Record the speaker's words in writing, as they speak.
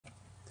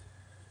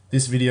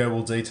This video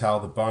will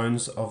detail the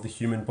bones of the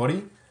human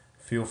body.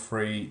 Feel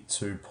free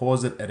to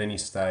pause it at any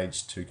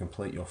stage to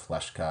complete your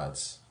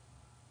flashcards.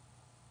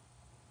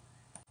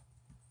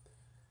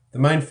 The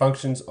main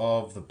functions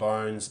of the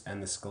bones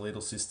and the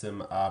skeletal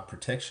system are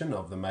protection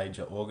of the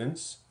major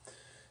organs,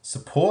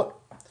 support,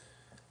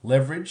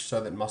 leverage so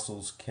that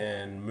muscles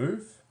can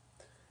move,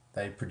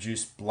 they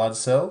produce blood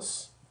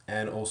cells,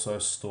 and also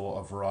store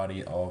a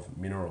variety of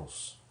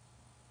minerals.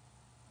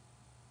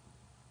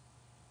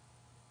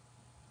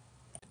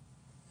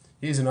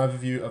 Here's an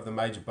overview of the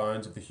major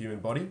bones of the human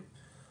body.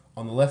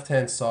 On the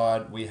left-hand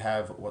side, we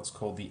have what's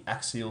called the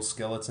axial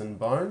skeleton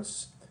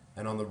bones,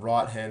 and on the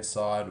right-hand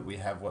side, we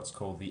have what's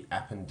called the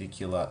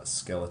appendicular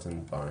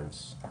skeleton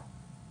bones.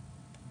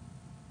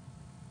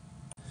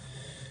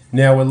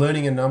 Now, we're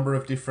learning a number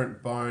of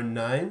different bone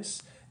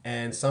names,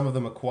 and some of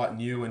them are quite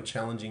new and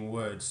challenging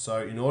words.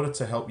 So in order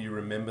to help you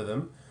remember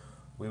them,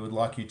 we would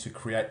like you to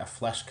create a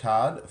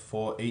flashcard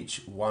for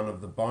each one of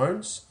the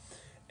bones,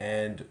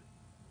 and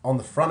on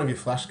the front of your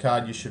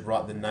flashcard, you should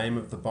write the name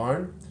of the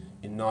bone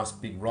in nice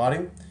big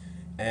writing.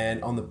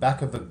 And on the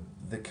back of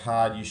the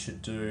card, you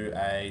should do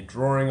a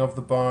drawing of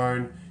the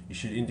bone. You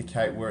should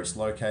indicate where it's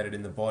located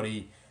in the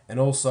body, and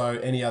also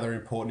any other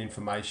important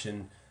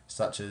information,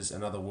 such as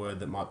another word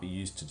that might be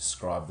used to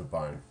describe the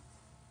bone.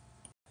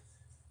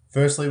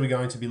 Firstly, we're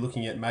going to be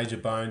looking at major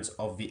bones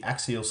of the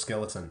axial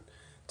skeleton.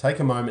 Take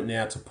a moment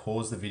now to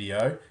pause the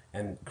video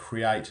and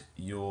create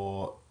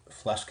your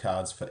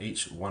flashcards for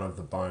each one of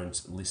the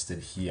bones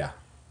listed here.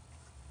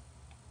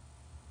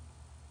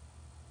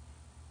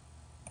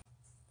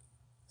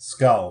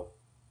 Skull,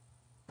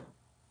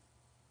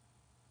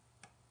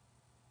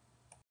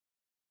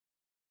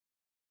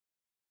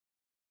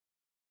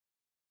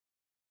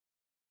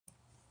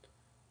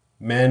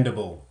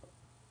 mandible,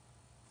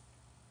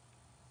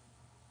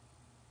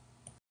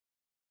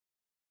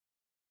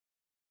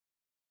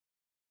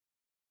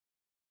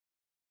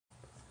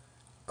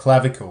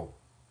 clavicle,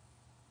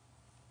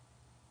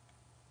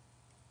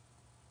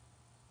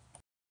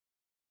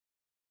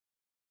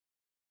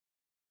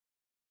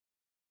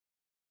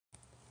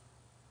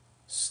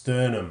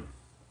 sternum,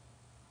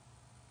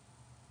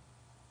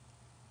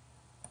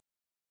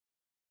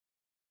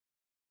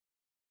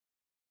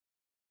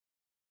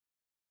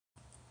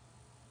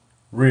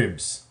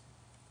 ribs,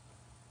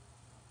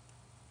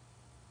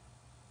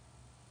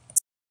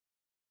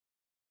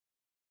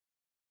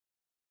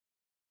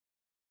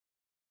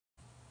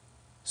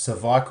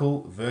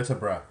 cervical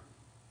vertebra,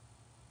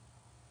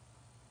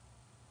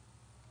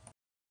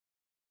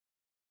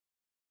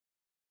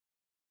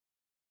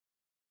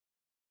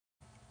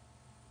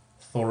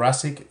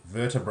 thoracic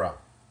vertebra,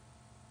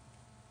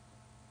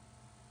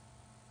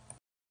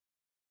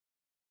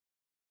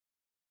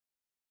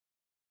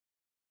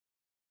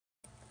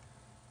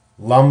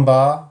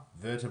 lumbar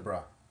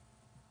vertebra,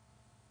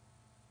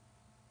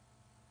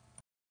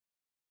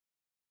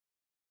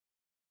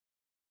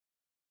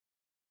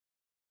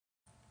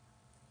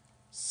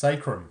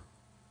 sacrum,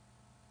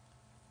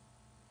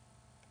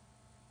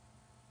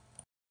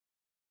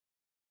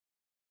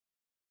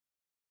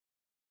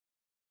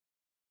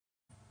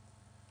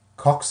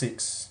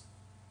 coccyx,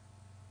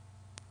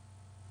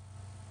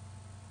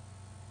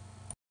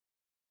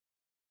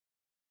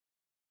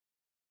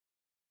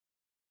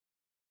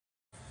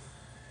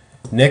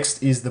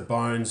 Next is the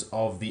bones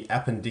of the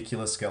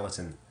appendicular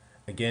skeleton.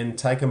 Again,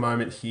 take a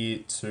moment here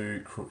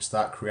to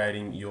start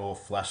creating your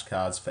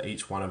flashcards for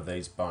each one of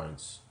these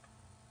bones.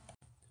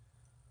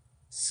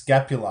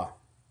 Scapula,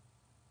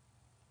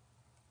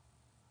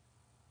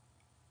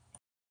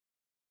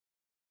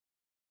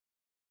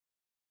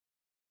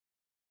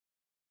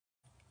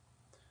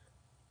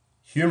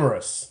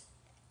 humerus,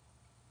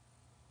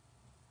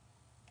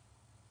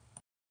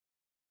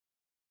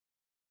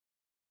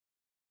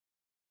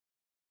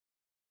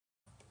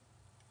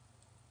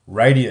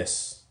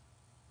 radius,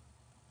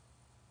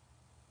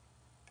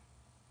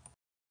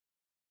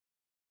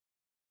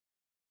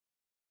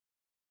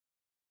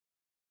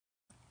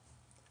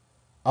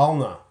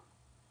 ulna,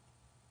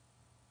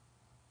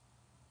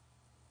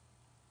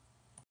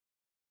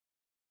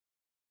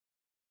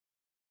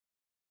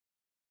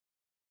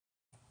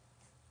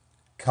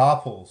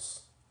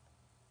 carpals,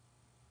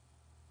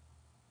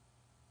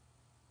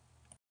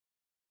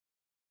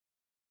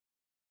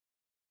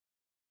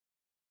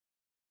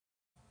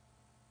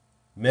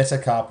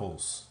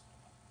 metacarpals,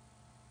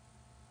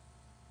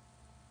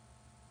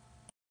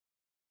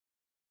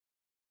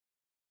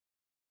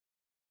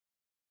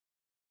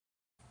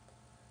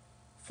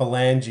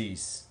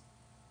 phalanges,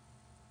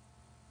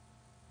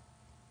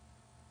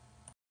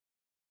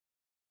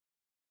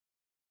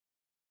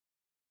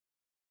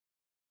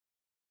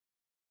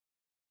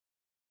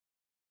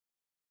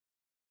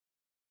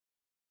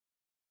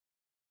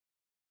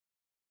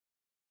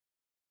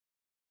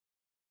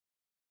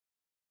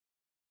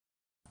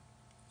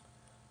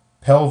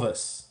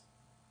 pelvis,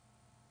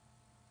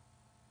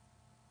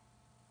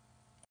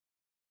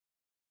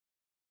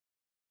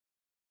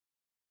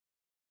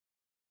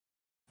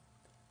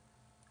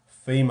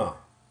 femur,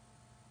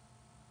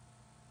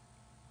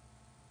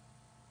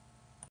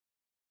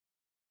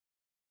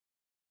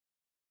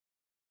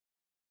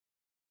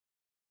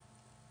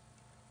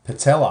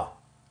 patella,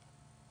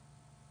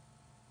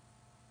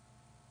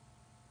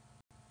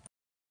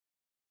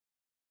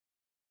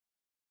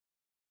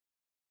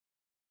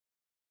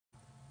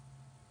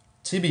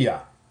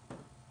 tibia,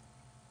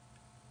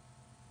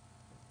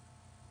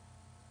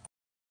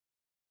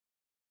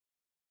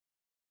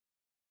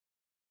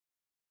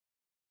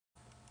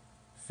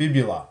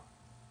 fibula,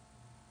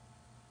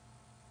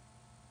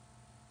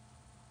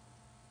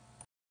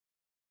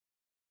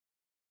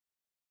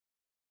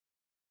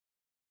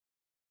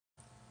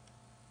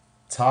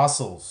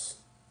 tarsals,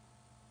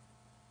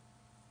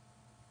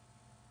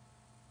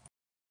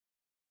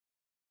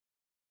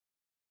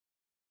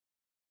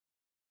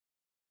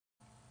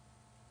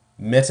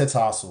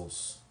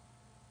 metatarsals,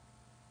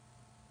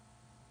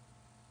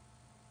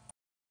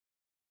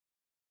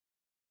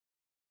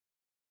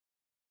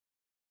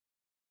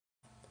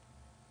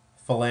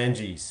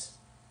 phalanges,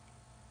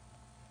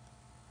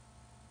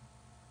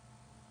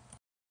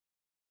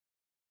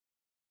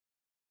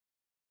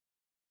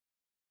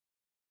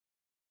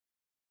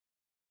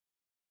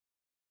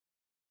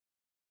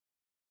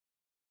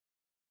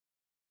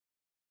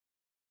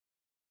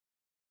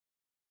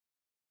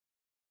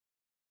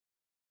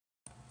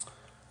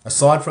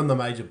 Aside from the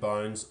major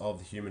bones of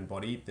the human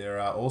body,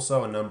 there are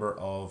also a number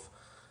of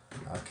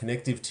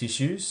connective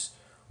tissues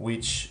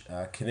which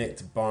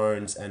connect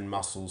bones and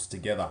muscles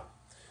together.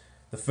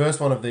 The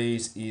first one of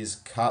these is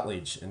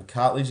cartilage, and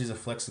cartilage is a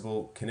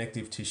flexible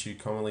connective tissue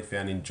commonly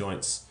found in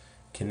joints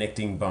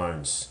connecting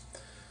bones.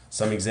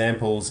 Some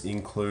examples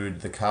include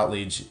the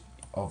cartilage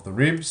of the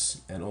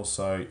ribs and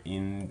also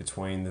in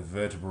between the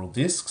vertebral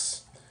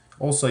discs.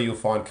 Also, you'll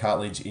find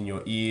cartilage in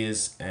your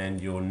ears and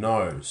your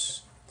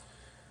nose.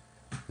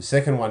 The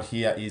second one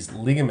here is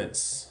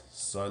ligaments.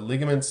 So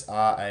ligaments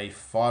are a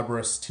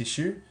fibrous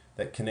tissue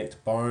that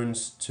connect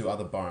bones to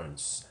other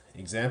bones.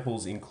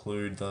 Examples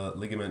include the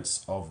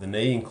ligaments of the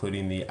knee,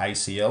 including the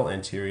axial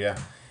anterior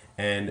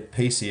and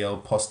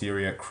PCL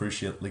posterior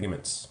cruciate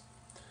ligaments.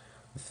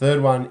 The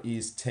third one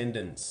is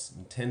tendons.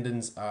 And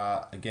tendons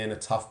are again a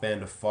tough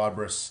band of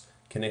fibrous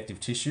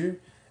connective tissue,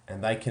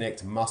 and they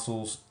connect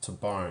muscles to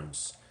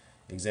bones.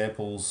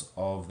 Examples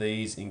of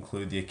these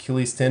include the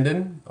Achilles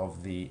tendon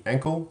of the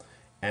ankle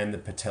and the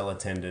patella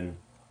tendon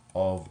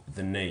of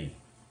the knee.